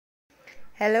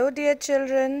Hello, dear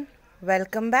children.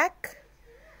 Welcome back.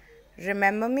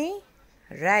 Remember me?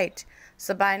 Right.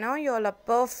 So, by now, you all are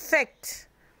perfect.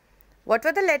 What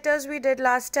were the letters we did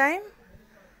last time?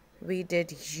 We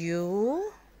did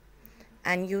U,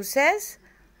 and U says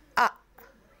A.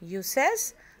 U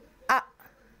says A.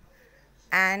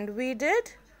 And we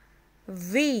did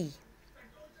V.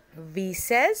 V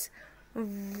says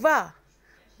Va.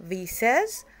 V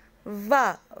says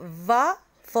Va. Va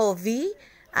for V.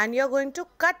 And you're going to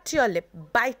cut your lip,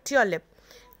 bite your lip.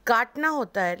 काटना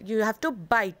होता है, you have to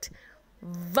bite.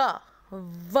 Va,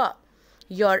 va.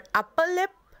 Your upper lip,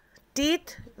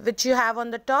 teeth which you have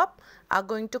on the top are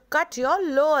going to cut your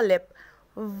lower lip.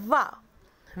 Va.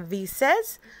 V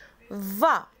says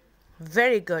va.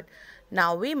 Very good.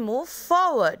 Now we move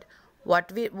forward.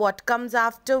 What comes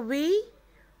after V?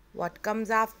 What comes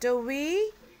after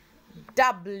V?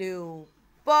 W.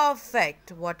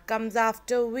 Perfect. What comes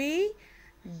after V?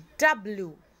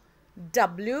 W.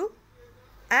 W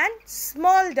and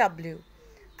small w.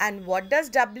 And what does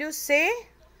W say?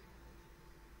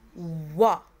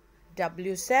 Wa.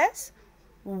 W says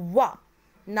wa.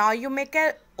 Now you make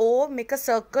a O, make a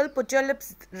circle, put your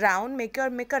lips round, make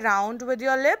a round with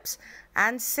your lips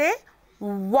and say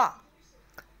wa.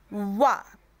 Wa.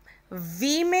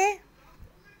 V में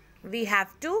we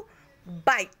have to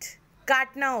bite.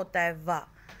 काटना होता है va.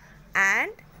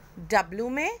 And W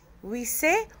में we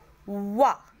say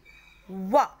wa.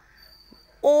 Wa.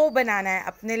 O बनाना है,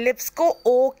 अपने lips को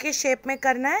O के shape में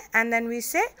करना है and then we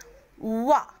say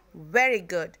wa. Very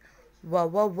good. Wa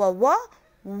wa wa wa.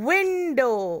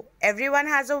 Window. Everyone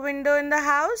has a window in the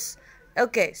house?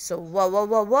 Okay, so wa wa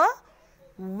wa wa.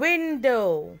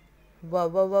 Window. Wa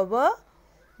wa wa wa.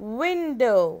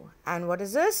 Window. And what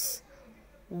is this?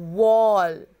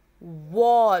 Wall.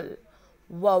 Wall.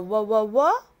 Wa wa wa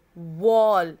wa.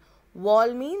 Wall.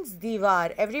 Wall means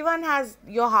diwar. Everyone has,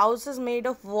 your house is made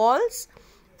of walls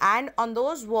and on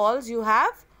those walls you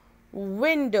have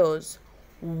windows.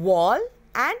 Wall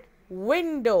and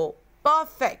window.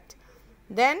 Perfect.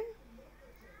 Then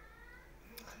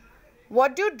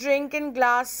what do you drink in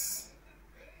glass?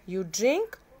 You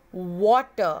drink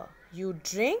water. You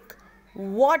drink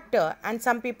water. And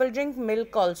some people drink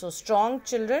milk also. Strong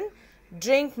children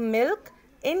drink milk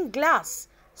in glass.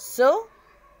 So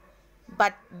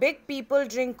but big people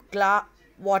drink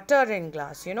water in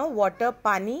glass. You know, water,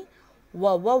 pani,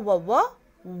 wa wa wa wa,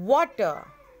 water.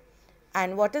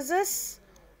 And what is this?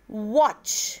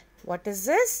 Watch. What is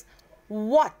this?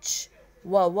 Watch.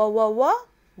 Wa wa wa wa,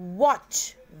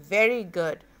 watch. Very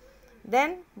good.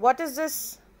 Then what is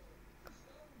this?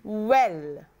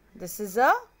 Well. This is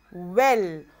a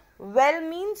well. Well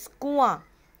means kuan.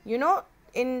 You know,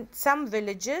 in some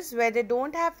villages where they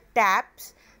don't have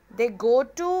taps, they go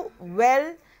to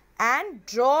well and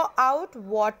draw out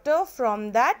water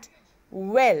from that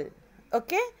well.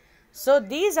 Okay. So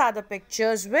these are the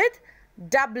pictures with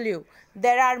W.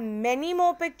 There are many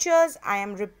more pictures. I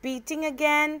am repeating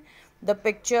again. The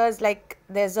pictures like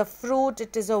there's a fruit,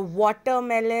 it is a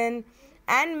watermelon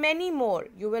and many more.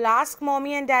 You will ask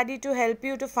mommy and daddy to help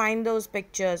you to find those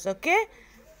pictures. Okay.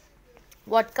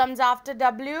 What comes after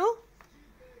W?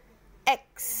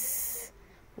 X.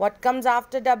 What comes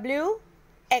after W?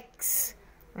 X.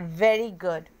 Very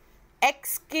good.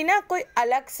 X की ना कोई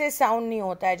अलग से sound नहीं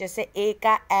होता है, जैसे A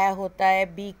का ए होता है,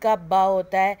 B का ब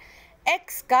होता है.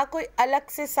 X का कोई अलग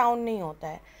से साउंड नहीं होता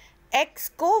है. X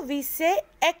को we say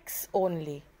X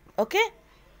only. Okay?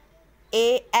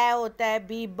 A ए होता है,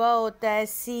 B ब होता है,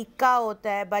 C का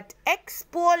होता है, but X,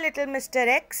 poor little Mr.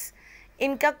 X,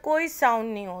 इनका कोई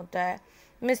साउंड नहीं होता है.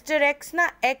 Mr. X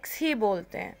ना X ही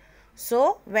बोलते हैं.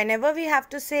 So, whenever we have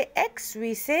to say X,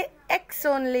 we say X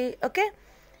only. Okay?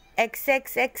 X,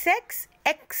 X, X, X,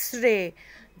 X-ray.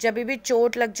 जब भी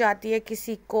चोट लग जाती है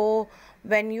किसी को,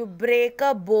 when you break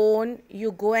a bone,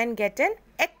 you go and get an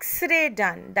X-ray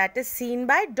done. That is seen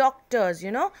by doctors,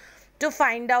 you know, to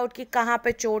find out कि कहाँ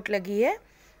पे चोट लगी है.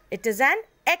 It is an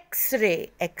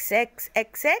X-ray. X, X,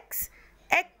 X, X,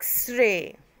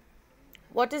 X-ray.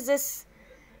 What is this?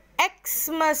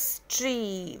 Xmas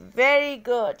tree. Very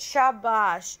good.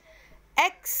 Shabash.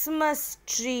 Xmas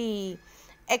tree.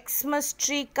 Xmas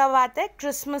tree कब आता है?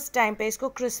 Christmas time पे.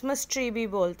 इसको Christmas tree भी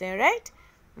बोलते हैं, right?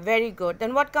 Very good.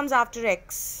 Then what comes after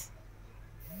X?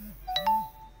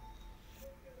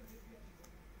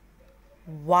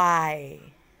 Y.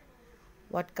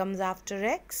 What comes after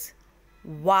X?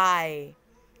 Y.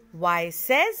 Y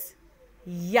says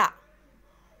ya.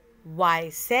 Y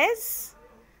says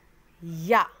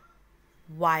ya.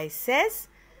 Y says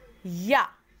ya.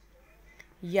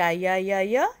 Ya, ya, ya,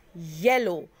 ya.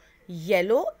 Yellow.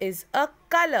 Yellow is a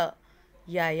color.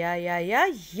 Ya, ya, ya, ya.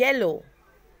 Yellow.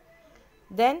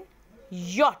 Then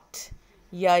yacht.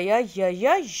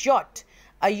 Yacht.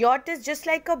 A yacht is just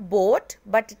like a boat,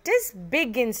 but it is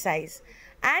big in size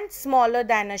and smaller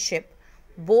than a ship.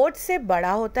 Boat से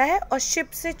बड़ा होता है और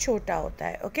ship से छोटा होता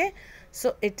है. Okay,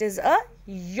 so it is a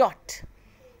yacht.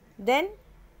 Then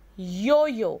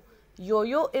yo-yo.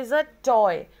 Yo-yo is a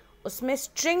toy. उसमें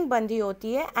string बंधी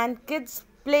होती है and kids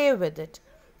play with it.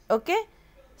 Okay,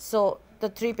 so the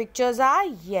three pictures are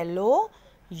yellow,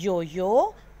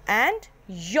 yo-yo and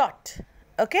yacht.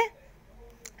 Okay,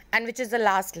 and which is the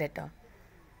last letter?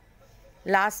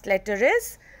 Last letter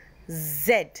is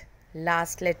Z.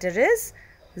 Last letter is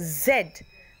Z.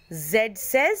 Z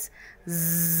says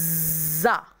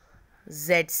za.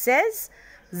 Z says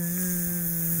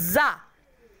za.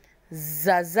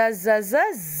 Z z z z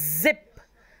zip.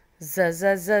 Z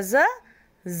z z z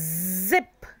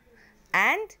zip.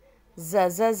 And z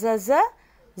z z z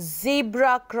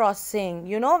zebra crossing.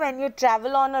 You know, when you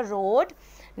travel on a road,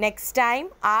 next time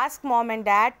ask mom and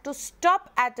dad to stop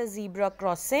at a zebra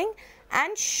crossing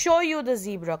and show you the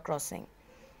zebra crossing.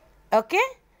 Okay?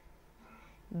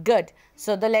 Good.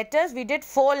 So the letters, we did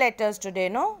 4 letters today,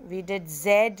 no? We did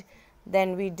Z,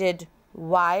 then we did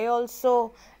Y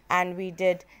also, and we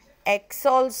did X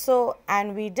also,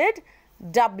 and we did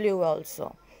W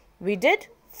also. We did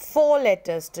 4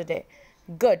 letters today.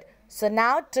 Good. So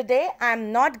now today I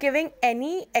am not giving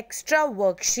any extra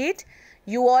worksheet.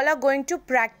 You all are going to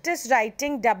practice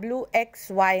writing W, X,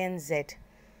 Y and Z.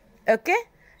 Okay?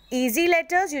 Easy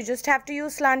letters. You just have to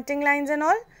use slanting lines and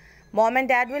all. Mom and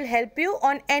dad will help you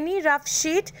on any rough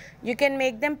sheet. You can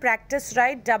make them practice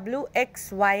write W,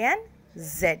 X, Y and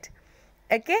Z.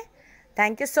 Okay?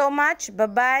 Thank you so much.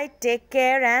 Bye-bye. Take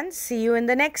care and see you in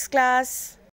the next class.